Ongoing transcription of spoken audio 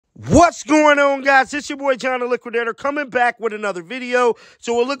What's going on, guys? It's your boy John the Liquidator coming back with another video.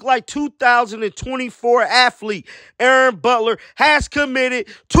 So it looked like 2024 athlete Aaron Butler has committed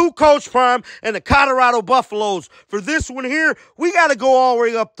to Coach Prime and the Colorado Buffaloes. For this one here, we got to go all the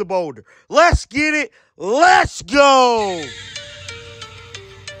way up to Boulder. Let's get it. Let's go.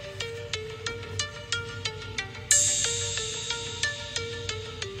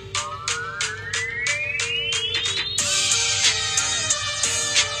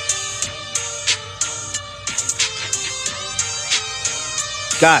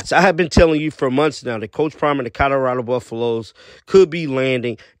 Guys, I have been telling you for months now that Coach Prime and the Colorado Buffaloes could be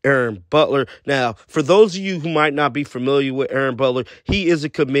landing Aaron Butler. Now, for those of you who might not be familiar with Aaron Butler, he is a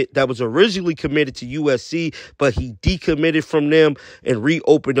commit that was originally committed to USC, but he decommitted from them and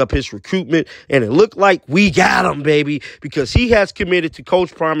reopened up his recruitment. And it looked like we got him, baby, because he has committed to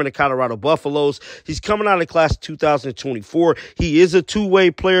Coach Prime and the Colorado Buffaloes. He's coming out of class 2024. He is a two-way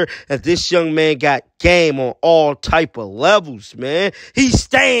player, and this young man got game on all type of levels, man. He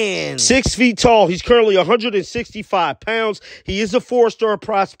stands 6 feet tall. He's currently 165 pounds. He is a four-star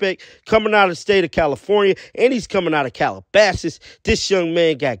prospect coming out of the state of California, and he's coming out of Calabasas. This young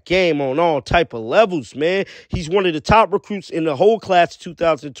man got game on all type of levels, man. He's one of the top recruits in the whole class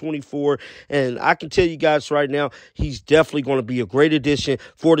 2024, and I can tell you guys right now, he's definitely going to be a great addition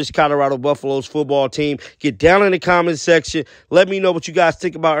for this Colorado Buffaloes football team. Get down in the comments section. Let me know what you guys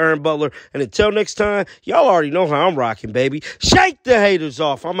think about Aaron Butler, and until next time, y'all already know how I'm rocking, baby. Shake the haters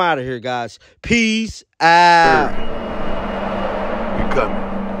off. I'm out of here, guys. Peace out. We coming.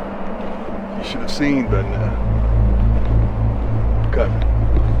 You should have seen by now. Coming.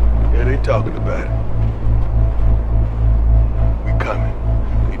 Yeah, they talking about it. We coming.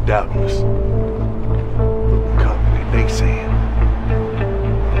 They doubting us. We coming. They saying.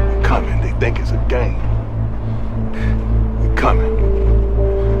 We coming. They think it's a game. We coming.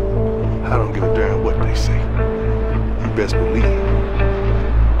 I don't give a damn what they say. You best believe.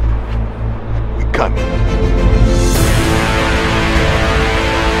 We coming.